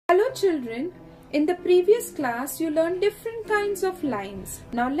children, in the previous class you learned different kinds of lines.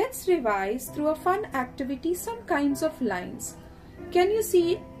 Now let's revise through a fun activity some kinds of lines. Can you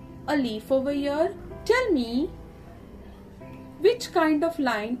see a leaf over here? Tell me which kind of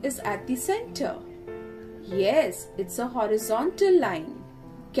line is at the center. Yes, it's a horizontal line.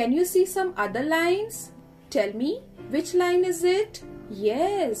 Can you see some other lines? Tell me which line is it?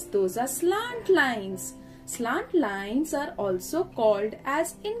 Yes, those are slant lines. Slant lines are also called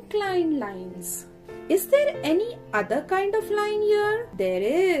as inclined lines. Is there any other kind of line here? There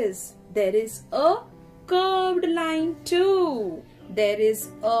is. There is a curved line too. There is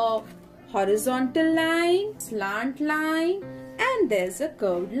a horizontal line, slant line, and there's a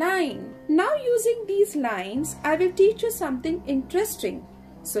curved line. Now using these lines, I will teach you something interesting.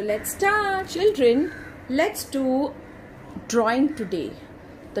 So let's start. Children, let's do drawing today.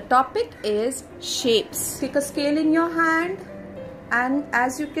 The topic is shapes. Take a scale in your hand and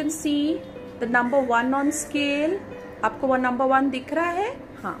as you can see the number 1 on scale. आपको वो number 1 दिख रहा है?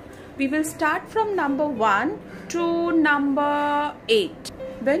 हाँ. We will start from number 1 to number 8.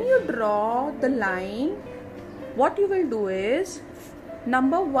 When you draw the line, what you will do is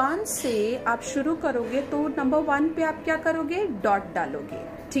number 1 से आप शुरू करोगे तो number 1 पे आप क्या करोगे? डॉट डालोगे.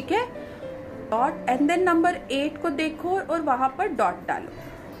 ठीक है? डॉट एंड देन नंबर 8 को देखो और वहां पर डॉट डालो.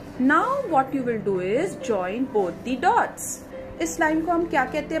 Now what you will do is join both the dots. इस लाइन को हम क्या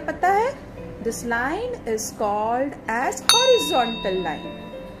कहते हैं पता है? This line is called as horizontal line.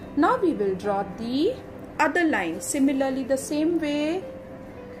 Now we will draw the other line. Similarly, the same way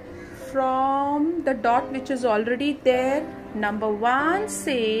from the dot which is already there. Number 1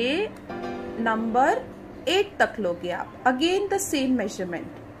 से number 8 तक लोगे आप. Again the same measurement.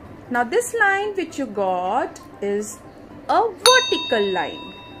 Now this line which you got is a vertical line.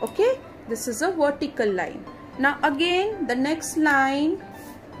 Okay, this is a vertical line. Now again the next line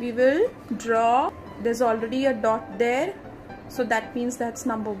we will draw. There's already a dot there, so that means that's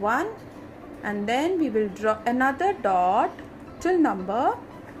number 1, and then we will draw another dot till number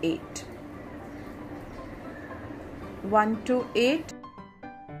 8. 1 to 8.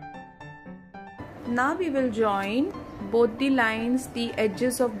 Now we will join both the lines, the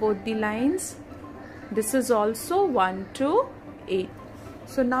edges of both the lines. This is also 1 to 8.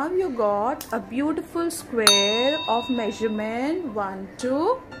 So now you got a beautiful square of measurement 1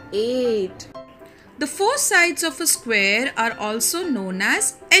 to 8. The four sides of a square are also known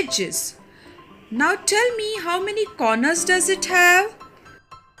as edges. Now tell me, how many corners does it have?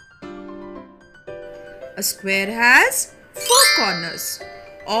 A square has 4 corners.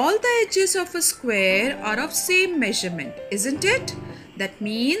 All the edges of a square are of same measurement, isn't it? That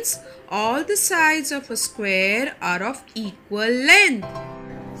means all the sides of a square are of equal length.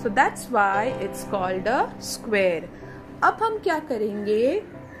 So that's why it's called a square. अब हम क्या करेंगे?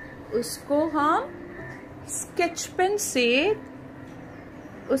 उसको हम sketch pen से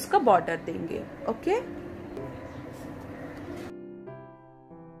उसका border देंगे. Okay?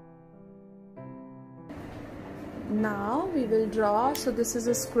 Now we will draw. So this is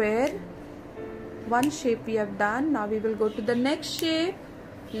a square. One shape we have done. Now we will go to the next shape.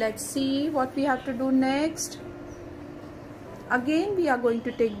 Let's see what we have to do next. Again we are going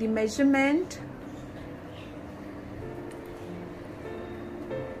to take the measurement.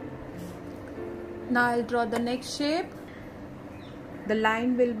 Now I'll draw the next shape. The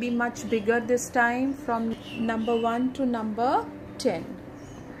line will be much bigger this time, from number 1 to number 10.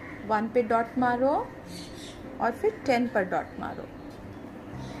 1 पे dot मारो और फिर 10 पर dot मारो.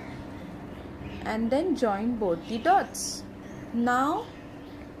 And then join both the dots. Now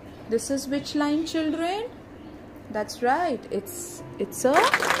this is which line, children? That's right, it's a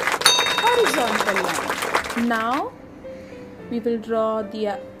horizontal line. Now we will draw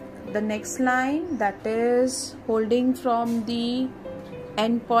the next line, that is holding from the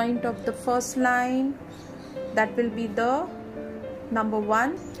end point of the first line. That will be the number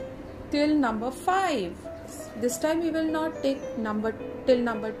 1 till number 5. This time we will not take till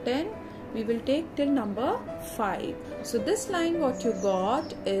number 10. We will take till number 5. So this line what you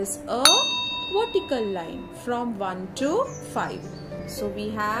got is a vertical line from 1 to 5. So we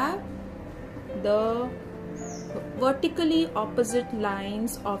have the vertically opposite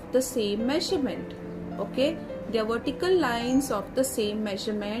lines of the same measurement. Okay, they are vertical lines of the same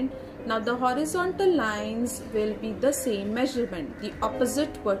measurement. Now the horizontal lines will be the same measurement. The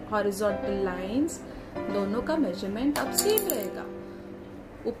opposite horizontal lines, दोनों का measurement अब same रहेगा.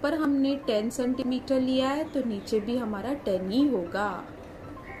 ऊपर हमने 10 centimetre लिया है तो नीचे भी हमारा 10 ही होगा.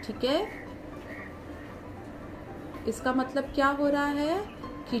 ठीक है? इसका मतलब क्या हो रहा है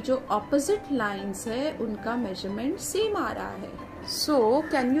कि जो ऑपोजिट लाइंस है उनका मेजरमेंट सेम आ रहा है. So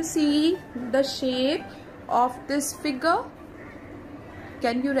can you see the shape of this figure?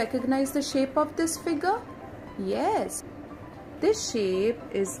 Can you recognize the shape of this figure? Yes, this shape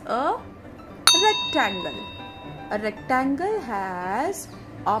is a rectangle. A rectangle has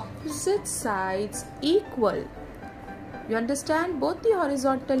opposite sides equal. You understand? Both the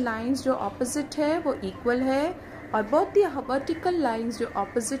horizontal lines जो opposite है वो equal है और both the vertical lines जो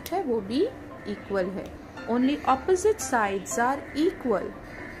opposite है वो भी equal है. Only opposite sides are equal.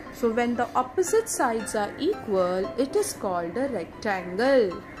 So when the opposite sides are equal, it is called a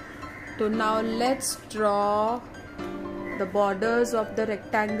rectangle. So now let's draw the borders of the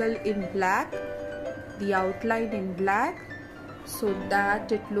rectangle in black, the outline in black, so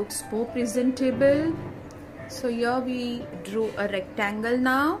that it looks more presentable. So here we drew a rectangle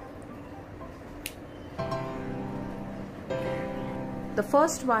now. The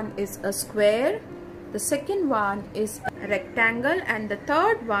first one is a square, the second one is a rectangle, and the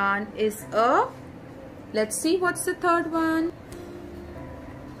third one is a, let's see what's the third one.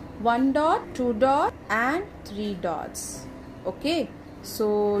 1 dot, 2 dot and 3 dots. Okay,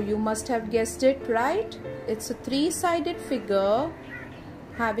 so you must have guessed it right. It's a three-sided figure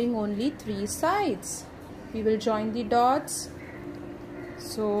having only 3 sides. We will join the dots.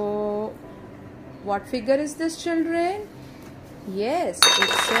 So what figure is this, children? Yes,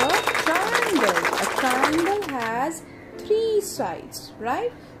 it's a triangle. A triangle has 3 sides,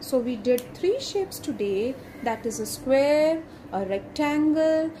 right? So we did 3 shapes today. That is a square, a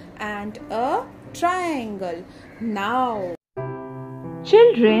rectangle and a triangle. Now,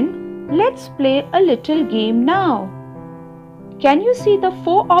 children, let's play a little game now. Can you see the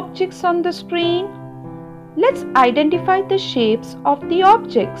 4 objects on the screen? Let's identify the shapes of the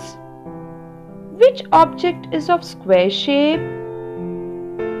objects. Which object is of square shape?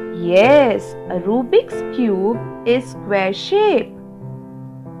 Yes, a Rubik's cube is square shape.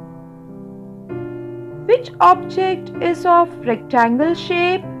 Which object is of rectangle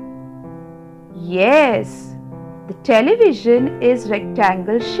shape? Yes, the television is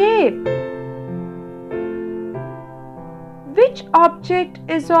rectangle shape. Which object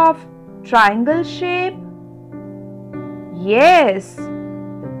is of triangle shape? Yes,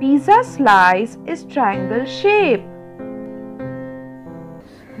 the pizza slice is triangle shape.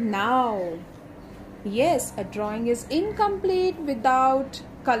 Now, yes, a drawing is incomplete without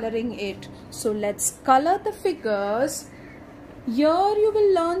coloring it. So let's color the figures. Here you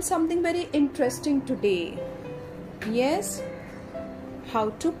will learn something very interesting today. Yes, how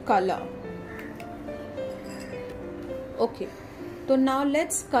to color. Okay, so now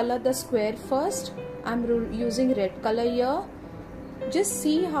let's color the square first. I'm using red color here. Just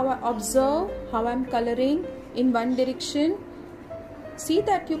see how I observe how I'm coloring in one direction. See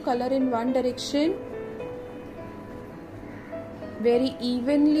that you color in one direction. Very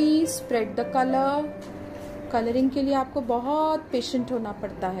evenly spread the color. Coloring के लिए आपको बहुत patient होना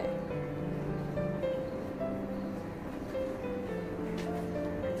पड़ता है.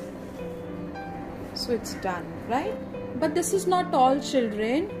 So it's done, right? But this is not all,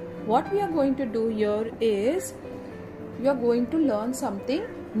 children. What we are going to do here is we are going to learn something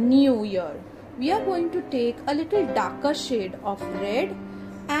new here. We are going to take a little darker shade of red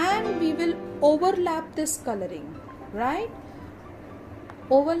and we will overlap this coloring, right?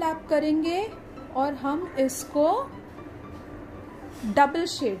 Overlap करेंगे और हम इसको double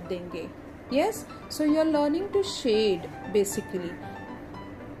shade देंगे. Yes, so you are learning to shade basically.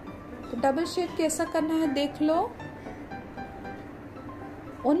 तो double shade कैसा करना है देख लो.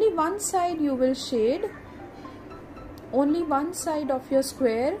 Only one side you will shade. Only one side of your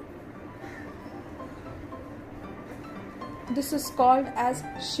square. This is called as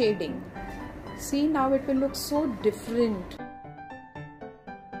shading. See, now it will look so different.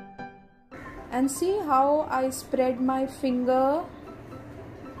 And see how I spread my finger.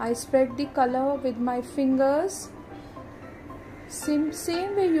 I spread the color with my fingers. Same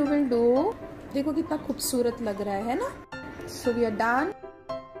way you will do. देखो कितना खूबसूरत लग रहा है ना? So we are done.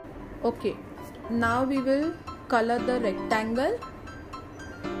 Okay. Now we will color the rectangle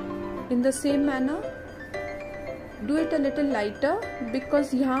in the same manner. Do it a little lighter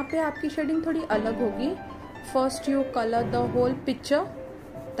because यहाँ पे आपकी shading थोड़ी अलग होगी. First you color the whole picture.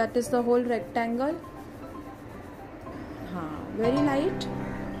 That is the whole rectangle. Very light.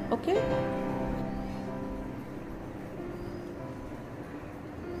 Okay.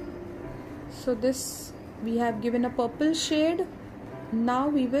 So this we have given a purple shade. Now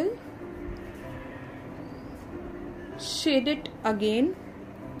we will shade it again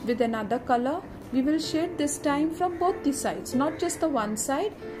with another color. We will shade this time from both the sides, not just the one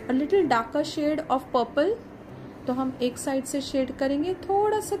side. A little darker shade of purple तो हम एक side से shade करेंगे,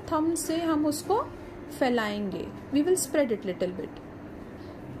 थोड़ा सा thumb से हम उसको फैलाएंगे. We will spread it little bit.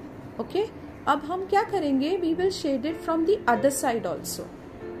 Okay, अब हम क्या करेंगे, we will shade it from the other side also.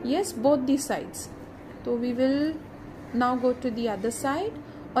 Yes, both the sides. तो we will now go to the other side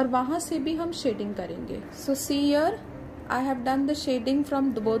और वहां से भी हम शेडिंग करेंगे. सो see here, I have done the shading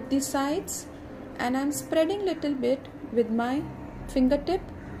from both the sides and I'm spreading little bit with my fingertip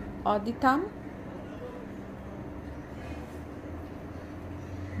or the thumb.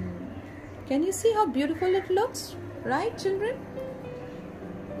 Can you see how beautiful it looks? Right, children?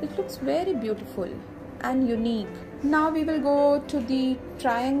 It looks very beautiful and unique. Now we will go to the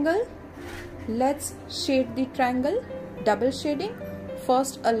triangle. Let's shade the triangle. Double shading.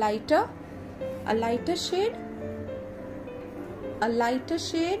 First a lighter shade, a lighter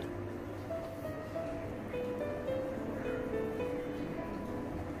shade,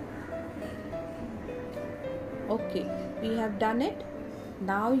 okay, we have done it.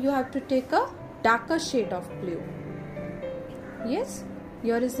 Now you have to take a darker shade of blue. Yes,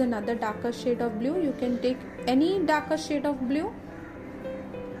 here is another darker shade of blue. You can take any darker shade of blue.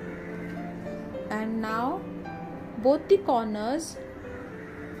 And now both the corners,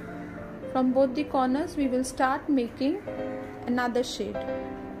 from both the corners we will start making another shade.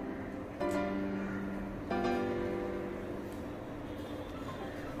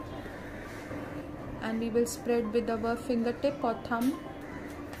 And we will spread with our fingertip or thumb.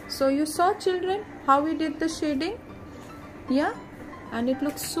 So you saw, children, how we did the shading? Yeah, and it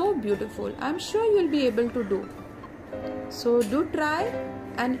looks so beautiful. I'm sure you'll be able to do. So do try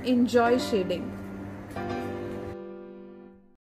and enjoy shading.